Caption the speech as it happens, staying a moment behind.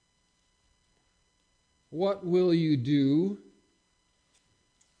What will you do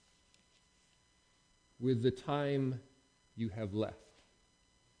with the time you have left?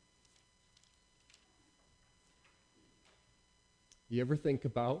 You ever think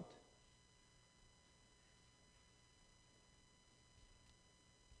about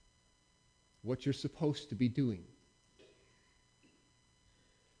what you're supposed to be doing?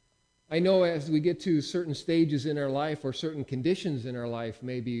 I know as we get to certain stages in our life or certain conditions in our life,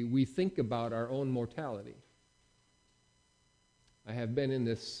 maybe we think about our own mortality. I have been in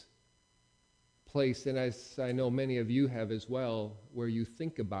this place, and as I know many of you have as well, where you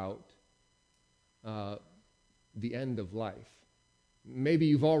think about the end of life. Maybe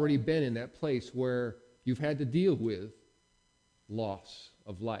you've already been in that place where you've had to deal with loss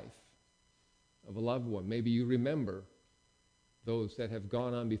of life, of a loved one. Maybe you remember those that have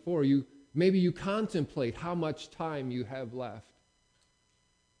gone on before you. Maybe you contemplate how much time you have left.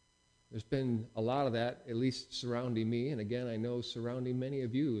 There's been a lot of that, at least surrounding me, and again, I know surrounding many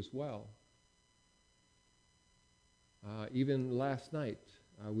of you as well. Even last night,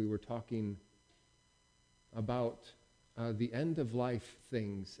 we were talking about the end of life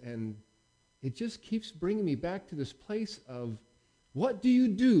things, and it just keeps bringing me back to this place of what do you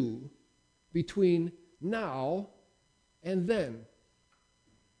do between now and then?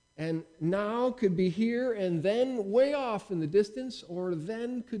 And now could be here and then way off in the distance, or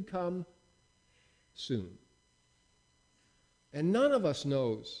then could come soon. And none of us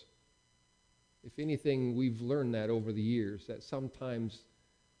knows. If anything, we've learned that over the years, that sometimes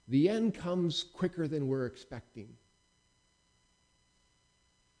the end comes quicker than we're expecting.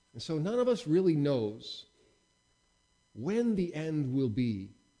 And so none of us really knows when the end will be.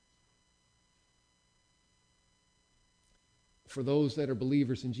 For those that are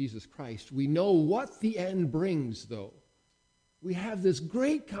believers in Jesus Christ, we know what the end brings, though. We have this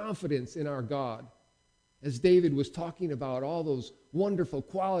great confidence in our God. As David was talking about all those wonderful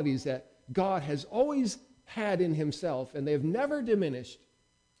qualities that God has always had in himself, and they have never diminished.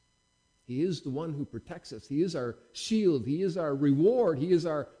 He is the one who protects us. He is our shield. He is our reward. He is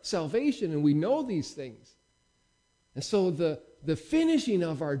our salvation, and we know these things. And so the finishing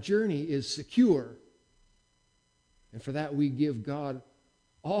of our journey is secure. And for that we give God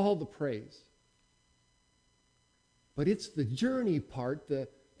all the praise. But it's the journey part, the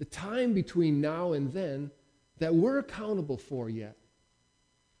time between now and then, that we're accountable for yet.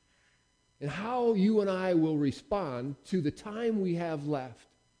 And how you and I will respond to the time we have left.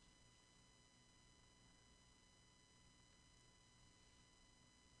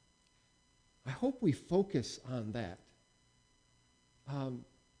 I hope we focus on that.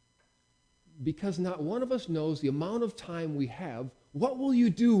 Because not one of us knows the amount of time we have. What will you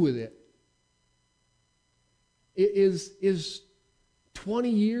do with it? Is 20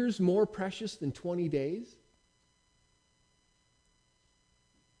 years more precious than 20 days?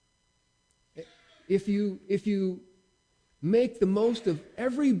 If you make the most of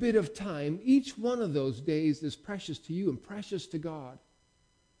every bit of time, each one of those days is precious to you and precious to God.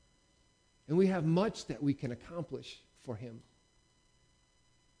 And we have much that we can accomplish for him.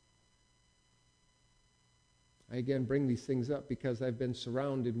 I again bring these things up because I've been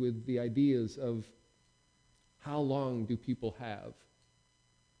surrounded with the ideas of how long do people have?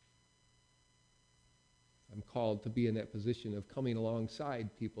 I'm called to be in that position of coming alongside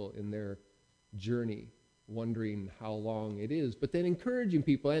people in their journey, wondering how long it is, but then encouraging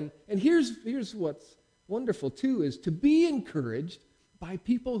people. And here's what's wonderful too, is to be encouraged by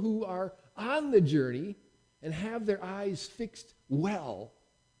people who are on the journey and have their eyes fixed well.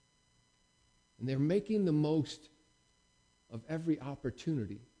 And they're making the most of every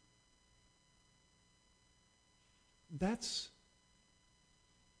opportunity. That's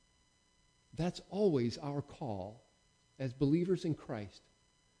always our call as believers in Christ,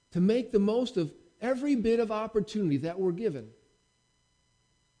 to make the most of every bit of opportunity that we're given,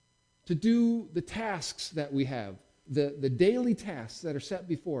 to do the tasks that we have, the daily tasks that are set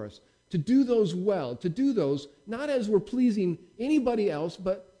before us, to do those well, to do those not as we're pleasing anybody else,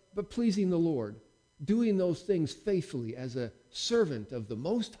 but pleasing the Lord, doing those things faithfully as a servant of the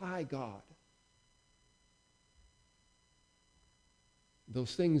Most High God.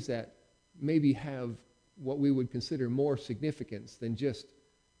 Those things that maybe have what we would consider more significance than just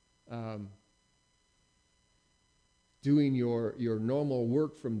doing your normal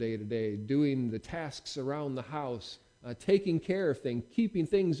work from day to day, doing the tasks around the house, taking care of things, keeping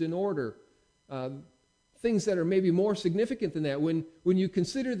things in order, things that are maybe more significant than that. When you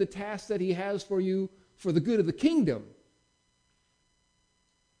consider the tasks that he has for you for the good of the kingdom,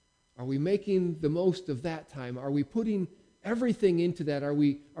 are we making the most of that time? Are we putting everything into that? Are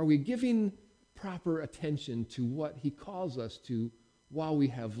we giving proper attention to what he calls us to while we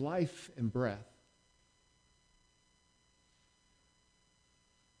have life and breath.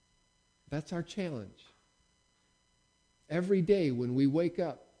 That's our challenge. Every day when we wake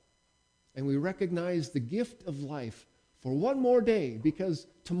up and we recognize the gift of life for one more day, because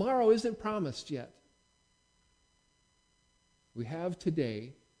tomorrow isn't promised yet. We have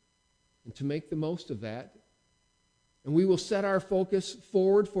today, and to make the most of that, and we will set our focus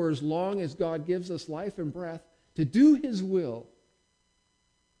forward for as long as God gives us life and breath to do his will.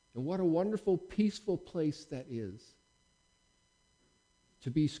 And what a wonderful, peaceful place that is,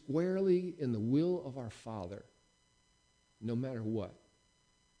 to be squarely in the will of our Father, no matter what.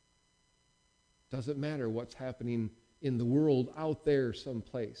 Doesn't matter what's happening in the world out there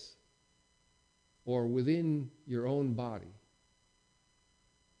someplace, or within your own body,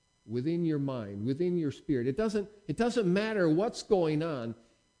 within your mind, within your spirit. It doesn't matter what's going on.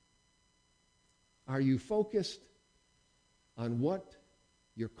 Are you focused on what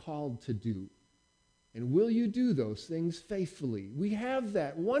you're called to do? And will you do those things faithfully? We have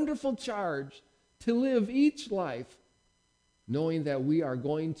that wonderful charge to live each life knowing that we are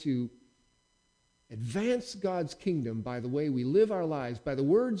going to advance God's kingdom by the way we live our lives, by the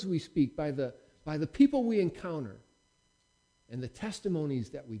words we speak, by the people we encounter, and the testimonies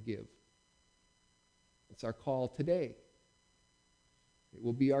that we give. It's our call today. It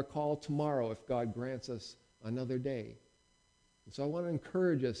will be our call tomorrow if God grants us another day. And so I want to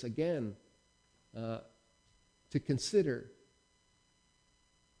encourage us again to consider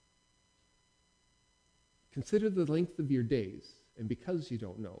the length of your days. And because you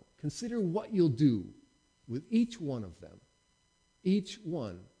don't know, consider what you'll do with each one of them. Each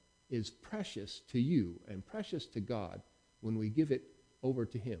one is precious to you and precious to God when we give it over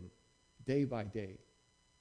to him day by day.